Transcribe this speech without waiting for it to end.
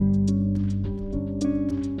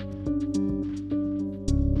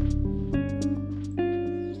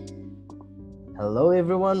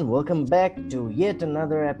everyone, welcome back to yet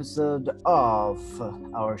another episode of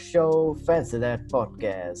our show Fancy That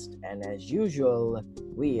Podcast. And as usual,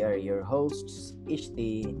 we are your hosts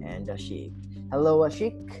Ishti and Ashik. Hello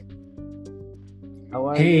Ashik, how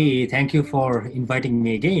are you? Hey, thank you for inviting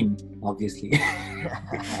me again, obviously.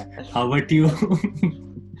 How about you?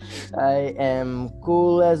 I am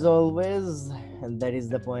cool as always, and that is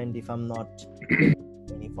the point if I'm not in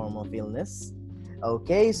any form of illness.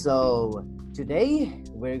 Okay, so today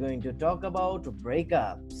we're going to talk about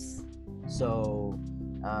breakups. So,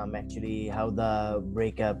 actually, how the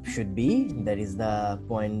breakup should be. That is the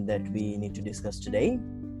point that we need to discuss today.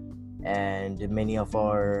 And many of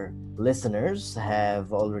our listeners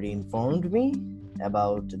have already informed me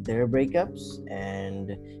about their breakups,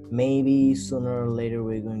 and maybe sooner or later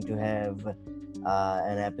we're going to have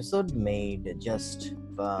an episode made just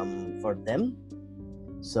for them.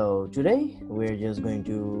 So today we're just going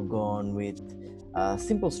to go on with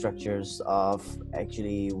simple structures of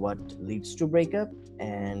actually what leads to breakup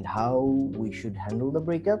and how we should handle the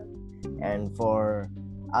breakup. And for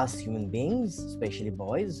us human beings, especially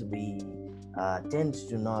boys, we tend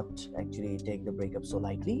to not actually take the breakup so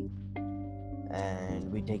lightly,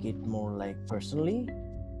 and we take it more like personally.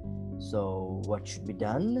 So what should be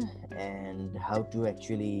done and how to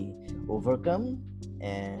actually overcome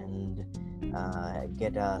and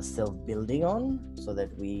get a self-building on so that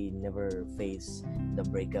we never face the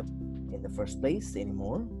breakup in the first place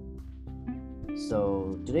anymore.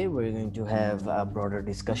 So today we're going to have a broader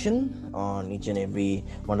discussion on each and every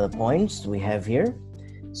one of the points we have here.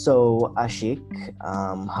 So Ashik,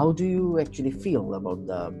 how do you actually feel about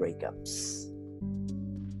the breakups?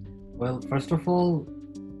 Well, first of all,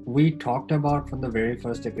 we talked about from the very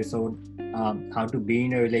first episode how to be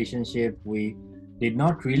in a relationship. We did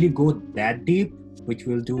not really go that deep, which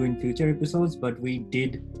we'll do in future episodes, but we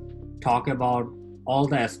did talk about all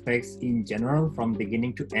the aspects in general from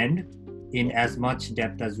beginning to end in as much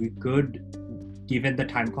depth as we could given the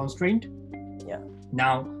time constraint. Yeah.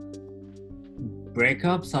 Now,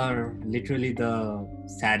 breakups are literally the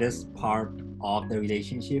saddest part of the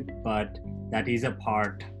relationship, but that is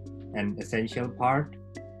an essential part.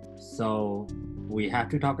 So we have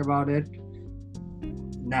to talk about it.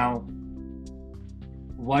 Now,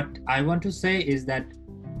 what I want to say is that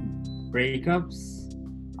breakups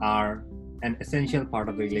are an essential part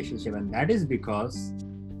of the relationship, and that is because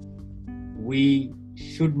we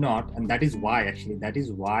should not, and that is why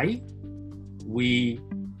we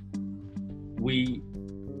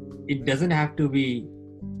it doesn't have to be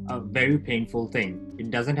a very painful thing.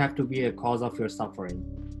 It doesn't have to be a cause of your suffering.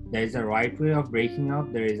 There is a right way of breaking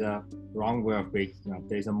up, there is a wrong way of breaking up.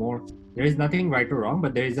 There is nothing right or wrong,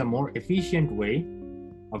 but there is a more efficient way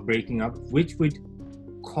of breaking up, which would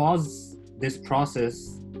cause this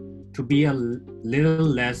process to be a little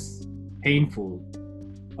less painful.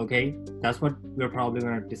 Okay, that's what we're probably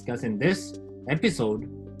going to discuss in this episode.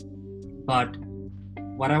 But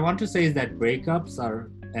what I want to say is that breakups are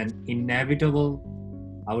an inevitable,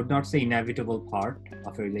 I would not say inevitable part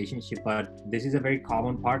of a relationship, but this is a very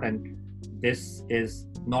common part, and this is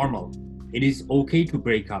normal. It is okay to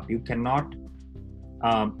break up. You cannot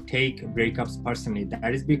take breakups personally.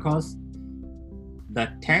 That is because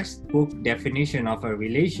the textbook definition of a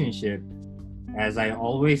relationship, as I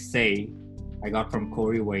always say, I got from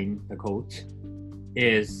Corey Wayne, the coach,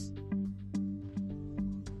 is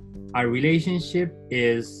a relationship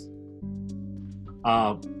is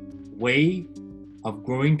a way of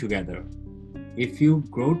growing together. If you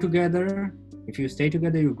grow together, if you stay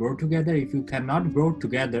together, you grow together. If you cannot grow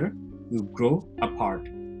together, you grow apart.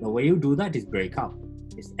 The way you do that is break up,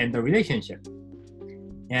 is end the relationship.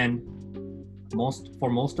 And for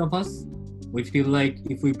most of us, we feel like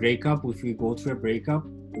if we go through a breakup,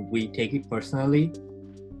 we take it personally,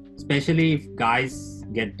 especially if guys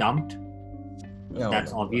get dumped.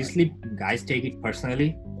 That's obviously right. Guys take it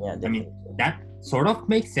personally. Yeah, definitely. I mean, that sort of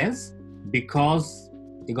makes sense because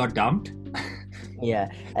they got dumped. Yeah,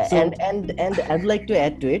 so, and I'd like to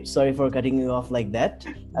add to it. Sorry for cutting you off like that.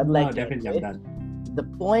 Definitely I'm done. The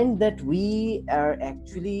point that we are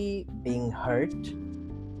actually being hurt.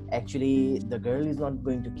 Actually, the girl is not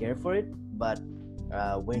going to care for it, but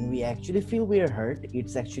when we actually feel we are hurt,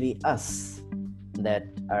 it's actually us that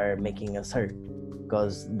are making us hurt,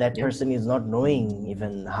 because that person is not knowing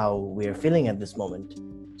even how we are feeling at this moment.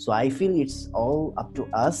 So I feel it's all up to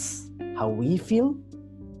us how we feel.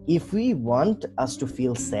 If we want us to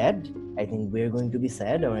feel sad, I think we're going to be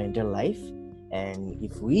sad our entire life. And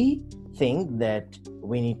if we think that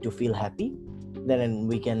we need to feel happy, then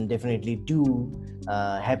we can definitely do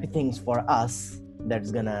happy things for us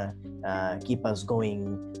that's gonna keep us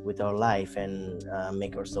going with our life and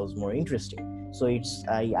make ourselves more interesting. So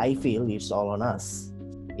I feel it's all on us.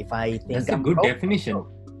 If I think That's a I'm good broke, definition.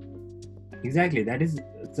 Exactly. That is.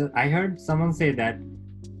 So I heard someone say that.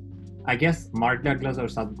 I guess Mark Douglas or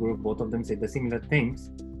Sadhguru, both of them say the similar things.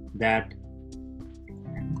 That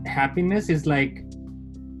happiness is like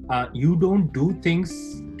you don't do things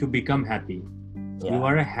to become happy. yeah, You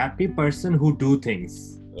are a happy person who do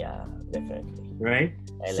things, yeah, definitely. right?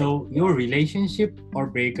 I So like your relationship or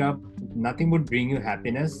breakup, nothing would bring you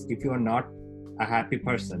happiness if you are not a happy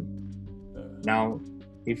person. Now,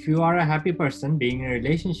 if you are a happy person, being in a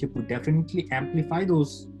relationship would definitely amplify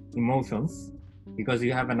those emotions because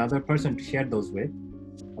you have another person to share those with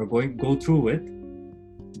or go through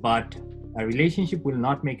with. But a relationship will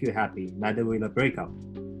not make you happy, neither will a breakup.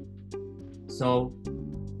 So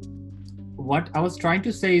what I was trying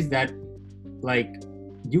to say is that, like,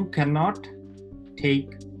 you cannot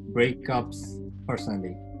take breakups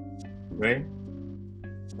personally, right?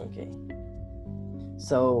 Okay.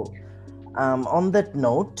 So, on that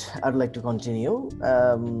note, I'd like to continue.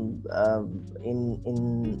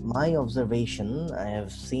 In my observation, I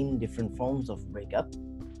have seen different forms of breakup,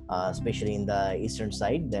 especially in the eastern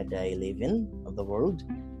side that I live in of the world.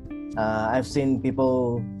 I've seen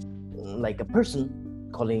people, like a person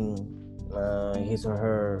calling his or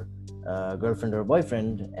her girlfriend or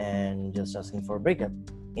boyfriend and just asking for a breakup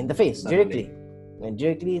in the face, Suddenly.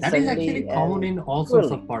 directly. That is suddenly, actually common and in all sorts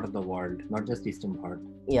cruelly. of part of the world, not just eastern part.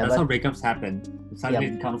 Yeah, That's how but breakups happen. Suddenly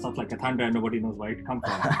yeah. it comes up like a thunder and nobody knows where it comes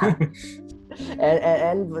from.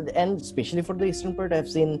 and especially for the eastern part, I've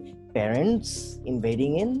seen parents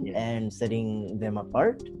invading in Yeah. and setting them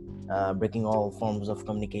apart, breaking all forms of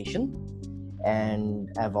communication.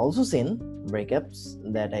 And I've also seen breakups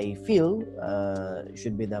that I feel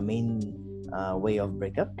should be the main way of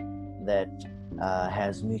breakup that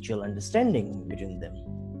has mutual understanding between them,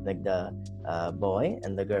 like the boy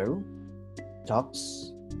and the girl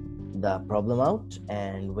talks the problem out,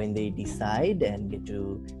 and when they decide and get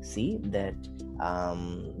to see that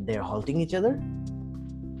they're halting each other,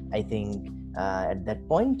 I think at that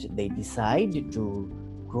point they decide to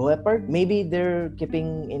grow apart. Maybe they're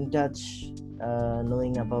keeping in touch,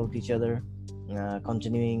 knowing about each other,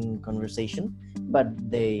 continuing conversation, but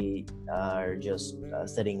they are just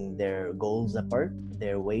setting their goals apart,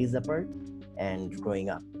 their ways apart, and growing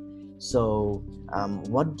up. So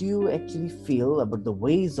what do you actually feel about the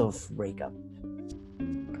ways of breakup?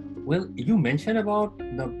 Well, you mentioned about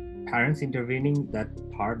the parents intervening, that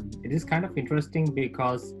part. It is kind of interesting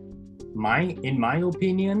because in my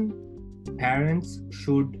opinion, parents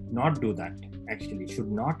should not do that. Actually,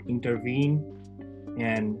 should not intervene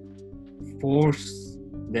and force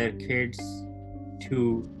their kids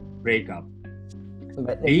to break up.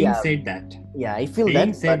 But Being said that, I feel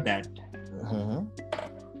being that. said But that, Mhm.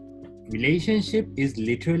 relationship is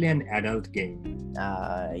literally an adult game.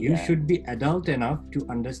 You Yeah, should be adult enough to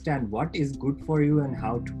understand what is good for you and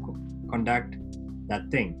how to conduct that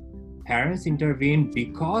thing. Parents intervene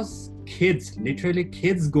because literally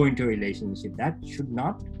kids go into a relationship. That should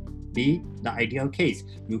not be the ideal case.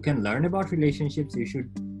 You can learn about relationships.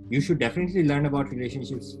 You should definitely learn about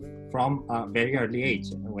relationships from a very early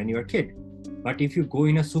age when you're a kid. But if you go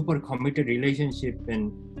in a super committed relationship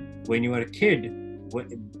and when you are a kid,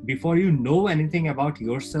 before you know anything about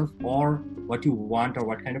yourself or what you want or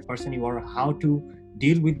what kind of person you are, how to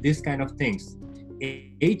deal with this kind of things,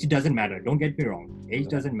 age doesn't matter. Don't get me wrong. Age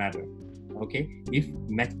doesn't matter. Okay? If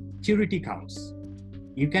maturity counts,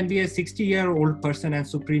 you can be a 60-year-old person and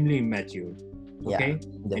supremely immature. Okay?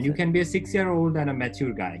 yeah, And you can be a 6-year-old and a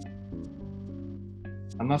mature guy.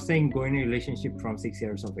 I'm not saying go in a relationship from 6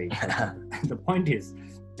 years of age. The point is,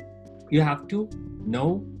 you have to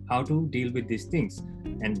know how to deal with these things.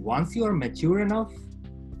 And once you are mature enough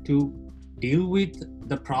to deal with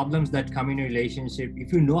the problems that come in a relationship,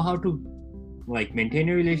 if you know how to maintain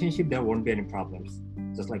a relationship, there won't be any problems,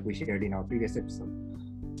 just like we shared in our previous episode.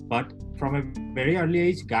 But from a very early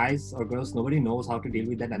age, guys or girls, nobody knows how to deal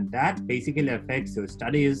with that, and that basically affects your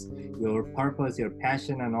studies, your purpose, your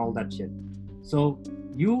passion, and all that shit. So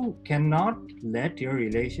you cannot let your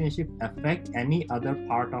relationship affect any other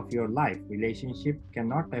part of your life. Relationship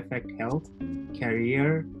cannot affect health,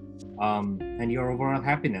 career, and your overall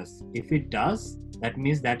happiness. If it does, that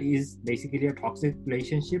means that is basically a toxic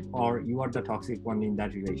relationship, or you are the toxic one in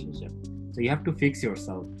that relationship. So you have to fix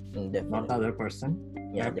yourself, not the other person.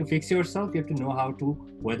 You have to fix yourself. You have to know how to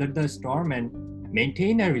weather the storm and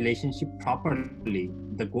maintain a relationship properly.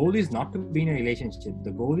 The goal is not to be in a relationship.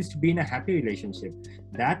 The goal is to be in a happy relationship.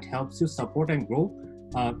 That helps you support and grow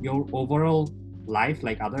your overall life,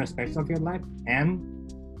 like other aspects of your life, and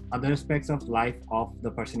other aspects of life of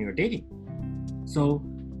the person you're dating. So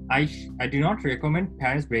I do not recommend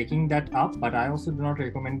parents breaking that up, but I also do not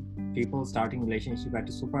recommend people starting relationship at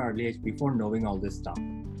a super early age before knowing all this stuff.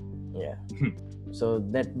 Yeah. So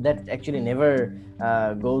that actually never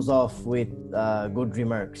goes off with good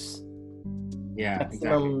remarks. Yeah,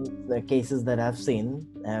 Maximum exactly. the cases that I've seen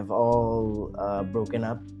have all broken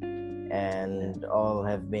up, and all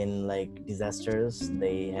have been like disasters.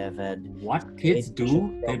 They have had What kids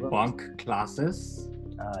do, they problems. bunk classes.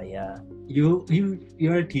 Yeah.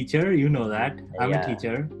 You're a teacher, you know that. I'm a Yeah.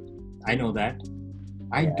 teacher, I know that.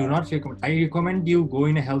 I Yeah. do not recommend. I recommend you go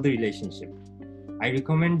in a healthy relationship. I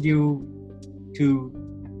recommend you to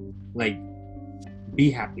like be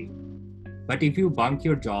happy. But if you bunk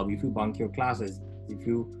your job, if you bunk your classes, if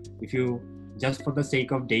you just for the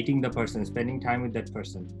sake of dating the person, spending time with that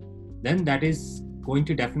person, then that is going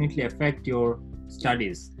to definitely affect your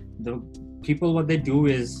studies. The people, what they do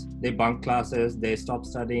is they bunk classes, they stop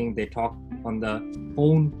studying, they talk on the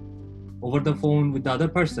phone, over the phone with the other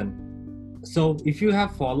person. So if you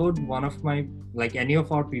have followed one of my, like any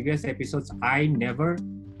of our previous episodes, I never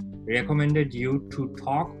recommended you to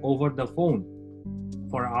talk over the phone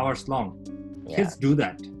for hours long. Kids do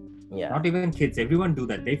that. Yeah. Not even kids, everyone do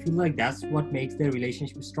that. They feel like that's what makes their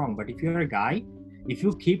relationship strong. But if you're a guy, if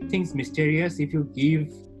you keep things mysterious, if you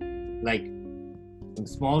give like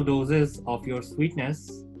small doses of your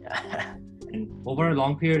sweetness and over a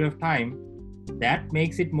long period of time, that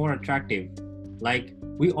makes it more attractive. Like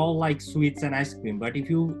we all like sweets and ice cream, but if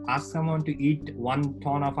you ask someone to eat 1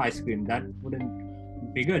 ton of ice cream, that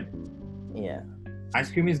wouldn't be good. Yeah. Ice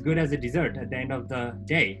cream is good as a dessert at the end of the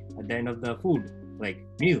day, at the end of the food, like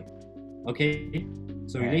meal. Okay,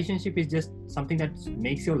 so relationship is just something that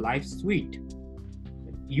makes your life sweet.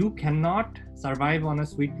 You cannot survive on a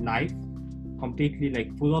sweet life completely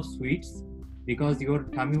like full of sweets, because your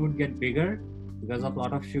tummy would get bigger because of a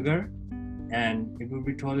lot of sugar, and it would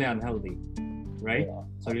be totally unhealthy, right?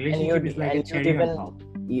 So relationship is like a cherry on top.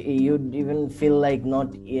 You'd even feel like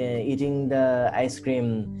not eating the ice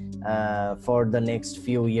cream for the next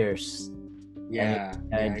few years. Yeah,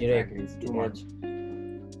 exactly. It's too much.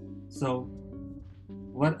 So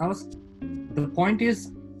the point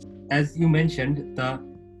is, as you mentioned, the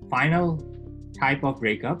final type of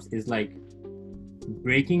breakups is like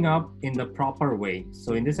breaking up in the proper way.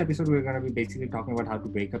 So in this episode, we're going to be basically talking about how to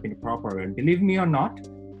break up in a proper way. And believe me or not,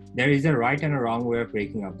 there is a right and a wrong way of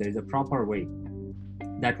breaking up. There is a proper way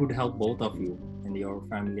that would help both of you and your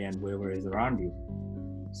family and whoever is around you.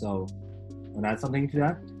 So, want to add something to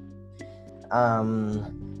that?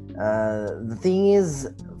 The thing is,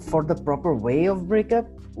 for the proper way of breakup,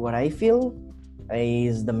 what I feel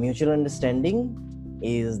is the mutual understanding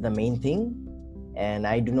is the main thing. And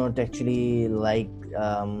I do not actually like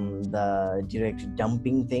the direct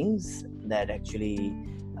dumping things that actually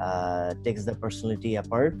takes the personality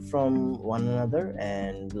apart from one another,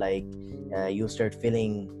 and like you start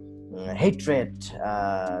feeling hatred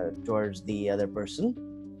towards the other person.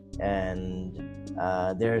 And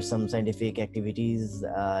there are some scientific activities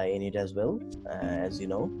in it as well, as you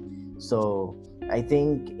know. So I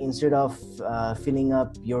think instead of filling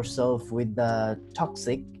up yourself with the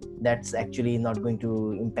toxic that's actually not going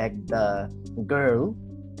to impact the girl,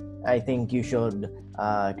 I think you should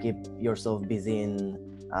keep yourself busy in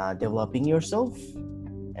developing yourself.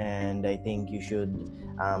 And I think you should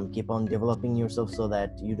keep on developing yourself so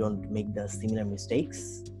that you don't make the similar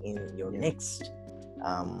mistakes in your next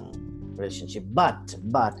relationship. But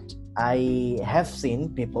I have seen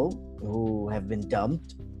people who have been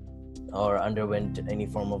dumped or underwent any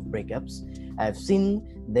form of breakups. I've seen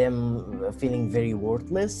them feeling very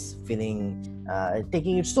worthless,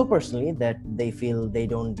 taking it so personally that they feel they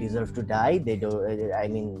don't deserve to die. They don't. I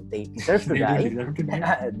mean, they deserve to die.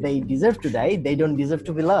 They deserve to die. They don't deserve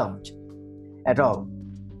to be loved at all.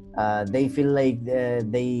 They feel like their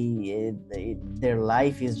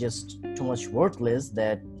life is just too much worthless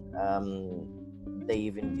that they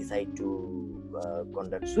even decide to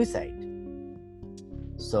conduct suicide.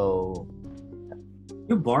 So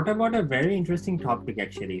you brought about a very interesting topic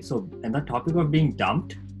actually. So, and the topic of being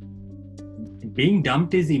dumped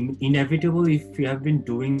is inevitable if you have been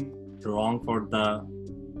doing wrong for the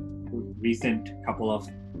recent couple of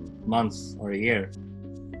months or a year.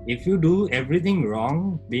 If you do everything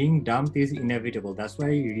wrong, being dumped is inevitable. That's why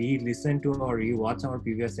you re-listen to or re-watch our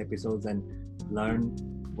previous episodes and learn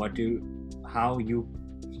how you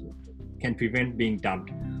can prevent being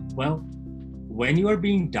dumped. Well, when you are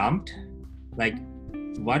being dumped, like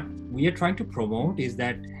what we are trying to promote is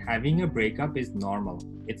that having a breakup is normal.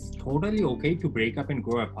 It's totally okay to break up and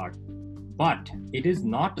grow apart. But it is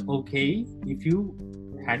not okay if you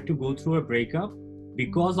had to go through a breakup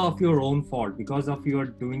because of your own fault, because of your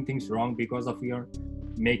doing things wrong, because of your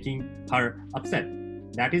making her upset.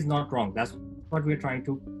 That is not wrong. That's what we're trying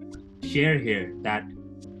to share here, that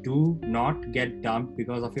do not get dumped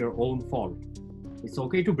because of your own fault. It's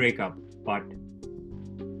okay to break up, but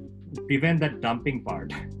prevent that dumping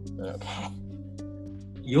part. Okay.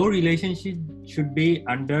 Your relationship should be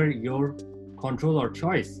under your control or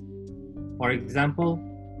choice. For example,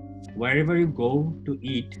 wherever you go to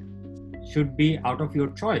eat should be out of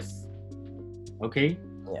your choice. Okay?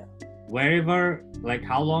 Yeah. Wherever, like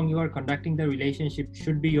how long you are conducting the relationship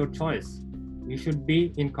should be your choice. You should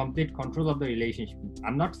be in complete control of the relationship.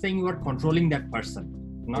 I'm not saying you are controlling that person.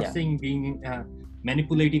 I'm not saying being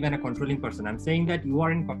manipulative and a controlling person. I'm saying that you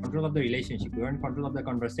are in control of the relationship. You are in control of the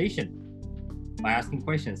conversation by asking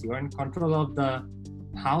questions. You are in control of the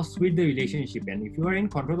how sweet the relationship. And if you are in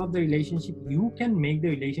control of the relationship, you can make the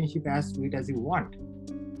relationship as sweet as you want.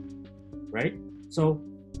 Right? So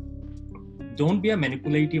don't be a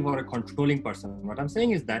manipulative or a controlling person. What I'm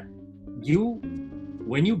saying is that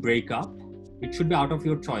when you break up, it should be out of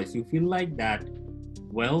your choice. You feel like that,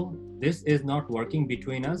 well, this is not working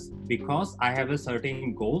between us because I have a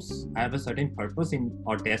certain goals, I have a certain purpose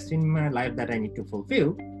or destiny in my life that I need to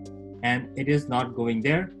fulfill, and it is not going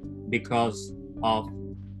there because of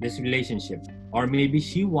this relationship. Or maybe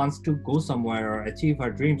she wants to go somewhere or achieve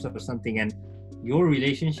her dreams or something, and your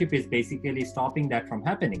relationship is basically stopping that from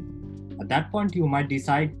happening. At that point, you might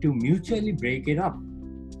decide to mutually break it up.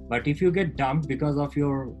 But if you get dumped because of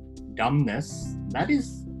your dumbness, that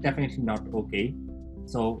is definitely not okay.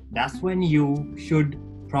 So that's when you should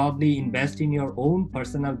probably invest in your own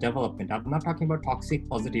personal development. I'm not talking about toxic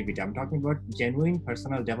positivity. I'm talking about genuine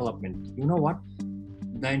personal development. You know what?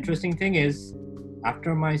 The interesting thing is,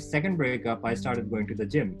 after my second breakup, I started going to the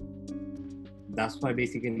gym. That's why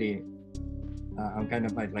basically I'm kind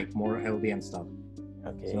of like more healthy and stuff.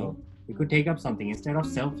 Okay. So you could take up something instead of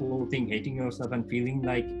self-loathing, hating yourself and feeling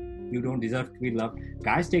like you don't deserve to be loved.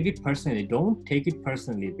 Guys, take it personally. Don't take it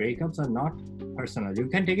personally. Breakups are not personal. You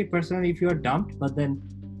can take it personally if you are dumped, but then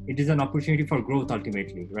it is an opportunity for growth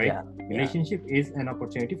ultimately, right? Yeah. Relationship is an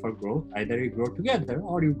opportunity for growth. Either you grow together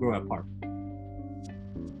or you grow apart,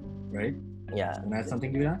 right? Yeah. Can I add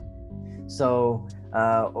something to that? So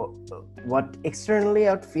what externally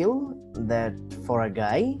I would feel that for a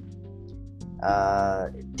guy,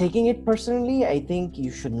 taking it personally, I think you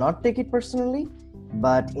should not take it personally.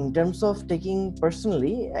 But in terms of taking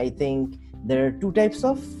personally, I think there are two types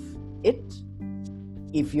of it.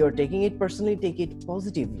 If you're taking it personally, take it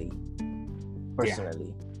positively,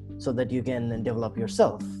 personally, so that you can develop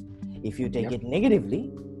yourself. If you take it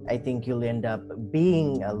negatively, I think you'll end up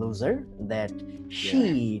being a loser that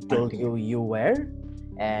she told you were,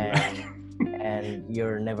 and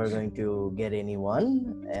you're never going to get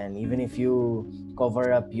anyone. And even if you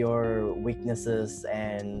cover up your weaknesses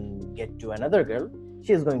and get to another girl,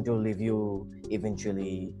 she's going to leave you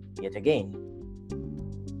eventually yet again.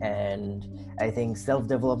 And I think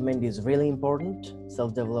self-development is really important.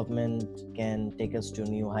 Self-development can take us to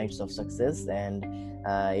new heights of success, and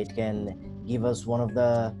it can give us one of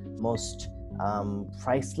the most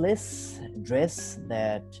priceless dress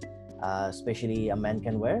that especially a man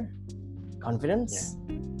can wear: confidence.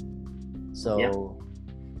 So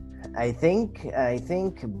I think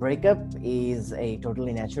breakup is a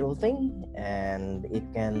totally natural thing, and it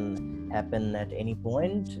can happen at any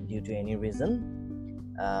point due to any reason.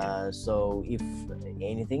 So if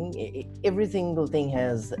anything, every single thing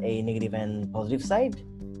has a negative and positive side.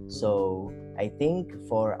 So I think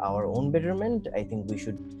for our own betterment, I think we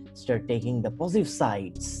should start taking the positive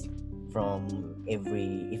sides from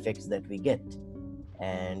every effects that we get,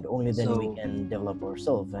 and only then we can develop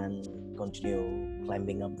ourselves and continue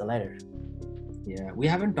climbing up the ladder. Yeah, we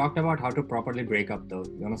haven't talked about how to properly break up though.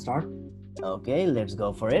 You want to start? Okay, let's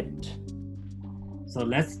go for it. So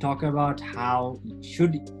let's talk about how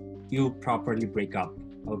should you properly break up.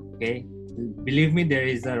 Okay, believe me, there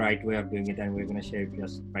is a right way of doing it, and we're going to share it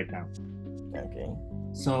just right now. Okay.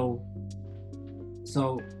 So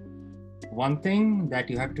one thing that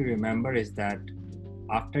you have to remember is that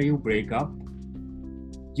after you break up,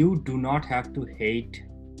 you do not have to hate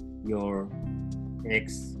your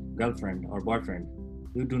ex-girlfriend or boyfriend.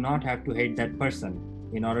 You do not have to hate that person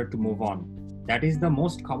in order to move on. That is the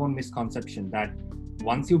most common misconception, that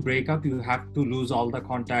once you break up, you have to lose all the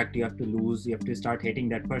contact, you have to start hating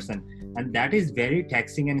that person. And that is very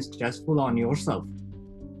taxing and stressful on yourself.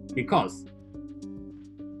 Because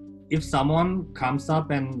if someone comes up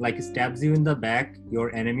and like stabs you in the back,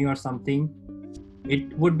 your enemy or something,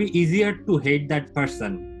 it would be easier to hate that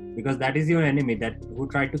person because that is your enemy who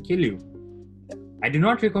tried to kill you. I do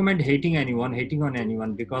not recommend hating on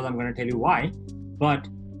anyone, because I'm going to tell you why. But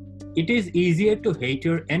it is easier to hate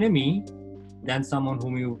your enemy than someone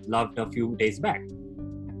whom you loved a few days back,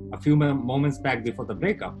 a few moments back before the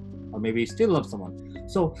breakup, or maybe you still love someone.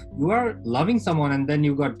 So you are loving someone and then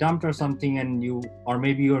you got dumped or something, and or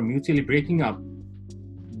maybe you're mutually breaking up.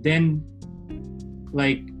 Then,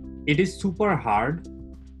 like, it is super hard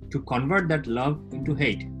to convert that love into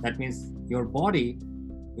hate. That means your body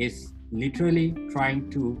is literally trying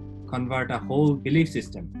to convert a whole belief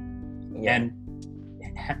system. Yeah. And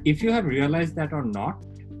if you have realized that or not,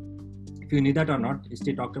 if you knew that or not,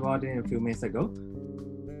 Steve talked about it a few minutes ago.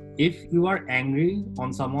 If you are angry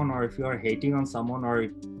on someone, or if you are hating on someone, or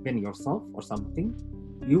even yourself or something,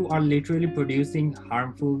 you are literally producing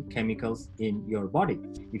harmful chemicals in your body.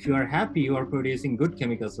 If you are happy, you are producing good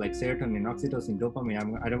chemicals like serotonin, oxytocin,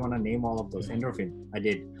 dopamine. I don't want to name all of those. Endorphin, I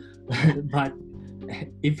did. But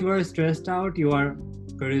if you are stressed out, you are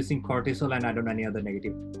producing cortisol, and I don't know any other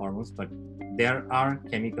negative hormones, but there are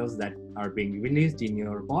chemicals that are being released in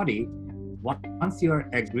your body once you are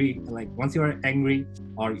angry,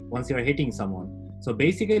 or once you are hating someone. So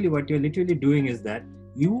basically what you're literally doing is that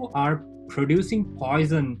you are producing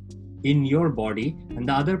poison in your body, and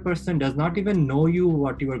the other person does not even know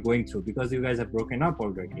what you are going through, because you guys have broken up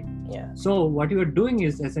already. Yeah. So what you are doing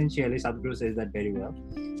is essentially, Sadhguru says that very well,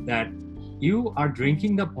 that you are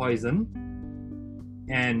drinking the poison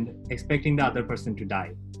and expecting the other person to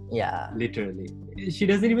die. Yeah. Literally. She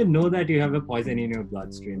doesn't even know that you have a poison in your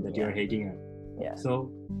bloodstream, that you're hating her. Yeah.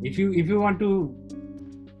 So if you want to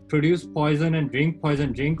produce poison and drink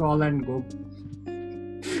poison, drink all and go.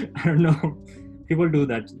 I don't know. People do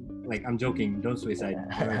that. Like, I'm joking. Don't suicide.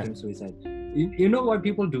 Don't attempt suicide. You know why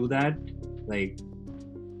people do that? Like,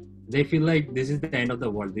 they feel like this is the end of the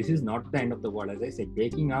world. This is not the end of the world. As I said,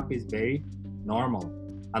 breaking up is very normal.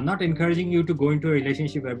 I'm not encouraging you to go into a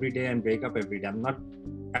relationship every day and break up every day. I'm not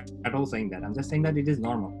at all saying that. I'm just saying that it is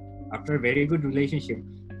normal. After a very good relationship,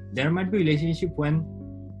 there might be a relationship when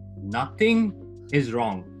nothing is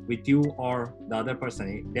wrong with you or the other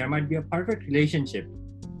person. There might be a perfect relationship,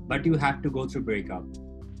 but you have to go through breakup.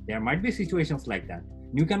 There might be situations like that.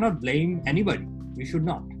 You cannot blame anybody. You should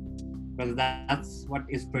not, because that's what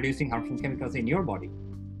is producing harmful chemicals in your body.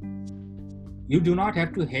 You do not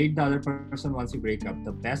have to hate the other person once you break up.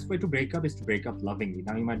 The best way to break up is to break up lovingly.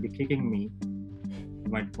 Now you might be kicking me. You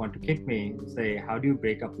might want to kick me and say, how do you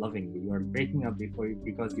break up lovingly? You are breaking up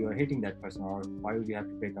because you are hating that person, or why would you have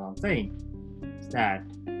to break up? I'm saying is that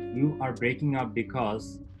you are breaking up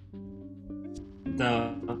because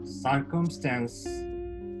the circumstance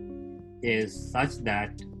is such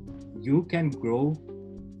that you can grow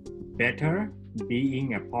better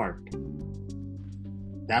being apart.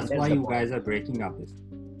 That's why you guys are breaking up.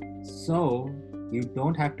 So you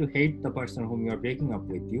don't have to hate the person whom you are breaking up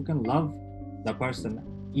with. You can love the person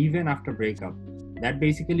even after breakup. That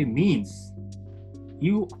basically means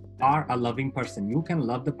you are a loving person. You can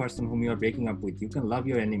love the person whom you are breaking up with. You can love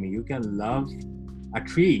your enemy. You can love a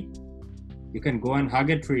tree. You can go and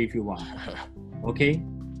hug a tree if you want. Okay?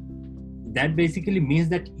 That basically means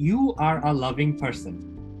that you are a loving person.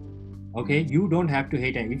 Okay, you don't have to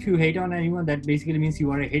hate anyone. If you hate on anyone, that basically means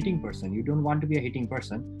you are a hating person. You don't want to be a hating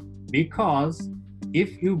person, because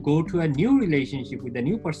if you go to a new relationship with a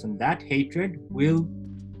new person, that hatred will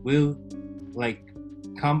like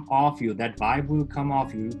come off you. That vibe will come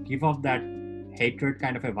off you. Give off that hatred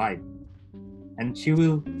kind of a vibe, and she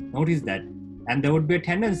will notice that. And there would be a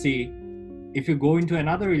tendency, if you go into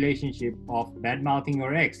another relationship, of bad mouthing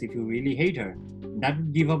your ex. If you really hate her, that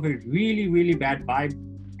would give off a really, really bad vibe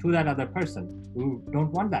to that other person. You don't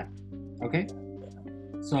want that. Okay,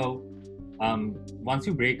 so once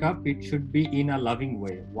you break up, it should be in a loving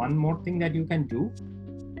way. One more thing that you can do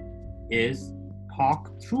is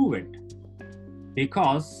talk through it,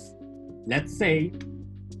 because let's say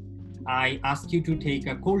I ask you to take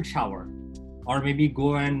a cold shower, or maybe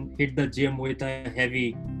go and hit the gym with a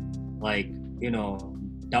heavy, like,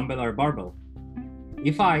 dumbbell or barbell.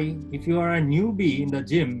 If you are a newbie in the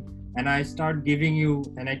gym, and I start giving you,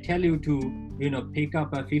 and I tell you to, pick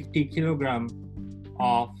up a 50 kilogram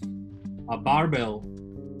of a barbell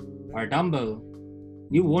or a dumbbell,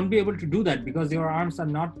 you won't be able to do that because your arms are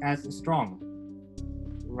not as strong,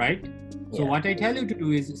 right? Yeah. So what I tell you to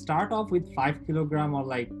do is start off with 5 kilogram, or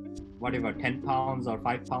like whatever, 10 pounds or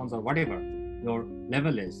 5 pounds or whatever your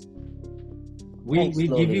level is. We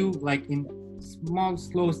give you like in small,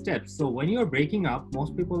 slow steps. So when you're breaking up,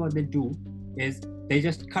 most people, what they do is they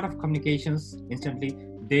just cut off communications instantly.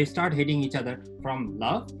 They start hating each other from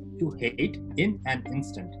love to hate in an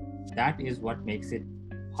instant. That is what makes it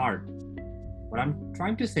hard. What I'm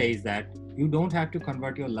trying to say is that you don't have to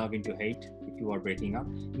convert your love into hate if you are breaking up.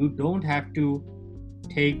 You don't have to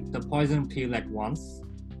take the poison pill at once.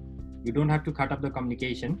 You don't have to cut up the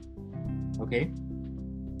communication. Okay?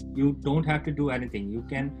 You don't have to do anything. You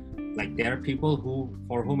can, like, there are people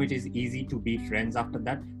for whom it is easy to be friends after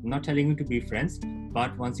that. I'm not telling you to be friends,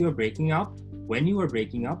 but once you are breaking up, when you are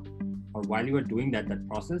breaking up, or while you are doing that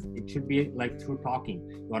process, it should be like through talking.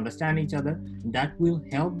 You understand each other, and that will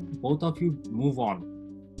help both of you move on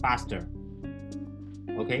faster.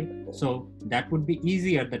 Okay, so that would be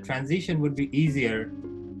easier. The transition would be easier,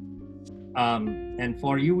 and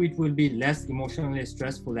for you it will be less emotionally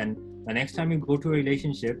stressful. And the next time you go to a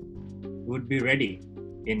relationship, you would be ready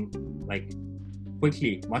in like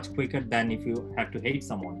quickly, much quicker than if you have to hate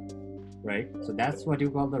someone, right? So that's what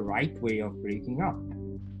you call the right way of breaking up.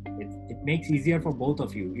 It makes easier for both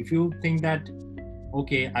of you. If you think that,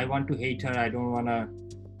 okay, I want to hate her, I don't want to,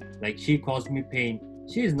 like, she caused me pain.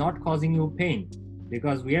 She is not causing you pain,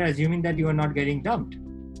 because we are assuming that you are not getting dumped.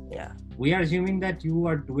 Yeah. We are assuming that you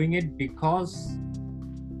are doing it because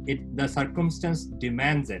the circumstance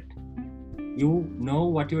demands it. You know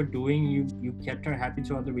what you're doing. You kept her happy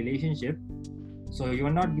throughout the relationship. So you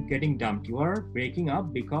are not getting dumped. You are breaking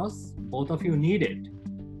up because both of you need it,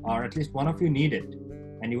 or at least one of you need it,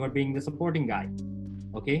 and you are being the supporting guy.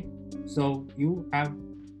 Okay, so you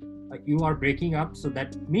are breaking up, so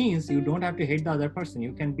that means you don't have to hate the other person.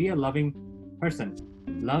 You can be a loving person,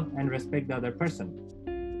 love and respect the other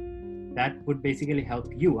person. That would basically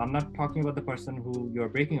help you. I'm not talking about the person who you're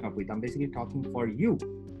breaking up with. I'm basically talking for you,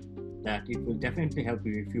 that it will definitely help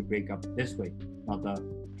you if you break up this way, not the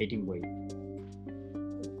hating way.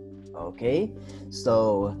 Okay,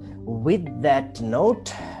 so with that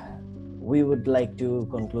note, we would like to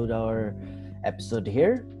conclude our episode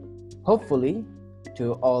here. Hopefully,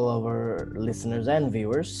 to all our listeners and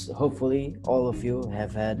viewers, hopefully all of you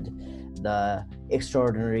have had the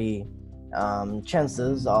extraordinary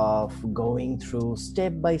chances of going through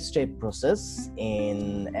step-by-step process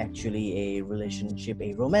in actually a relationship,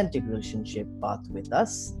 a romantic relationship path with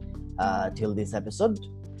us till this episode.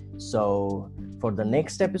 So for the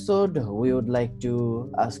next episode, we would like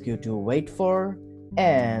to ask you to wait for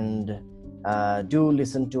and do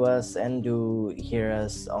listen to us and do hear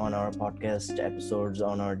us on our podcast episodes,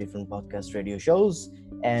 on our different podcast radio shows,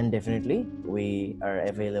 and definitely we are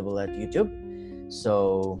available at YouTube.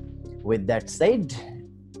 So with that said,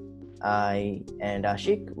 I and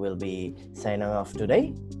Ashik will be signing off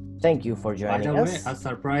today. Thank you for joining us. By the way, a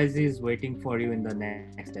surprise is waiting for you in the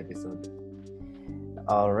next episode.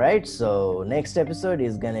 All right, so next episode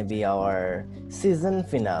is gonna be our season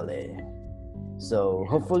finale. So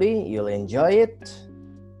hopefully you'll enjoy it.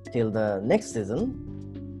 Till the next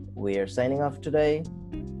season, we are signing off today.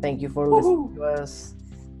 Thank you for listening to us.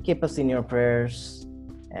 Keep us in your prayers,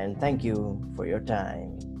 and thank you for your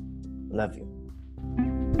time. Love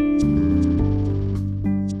you.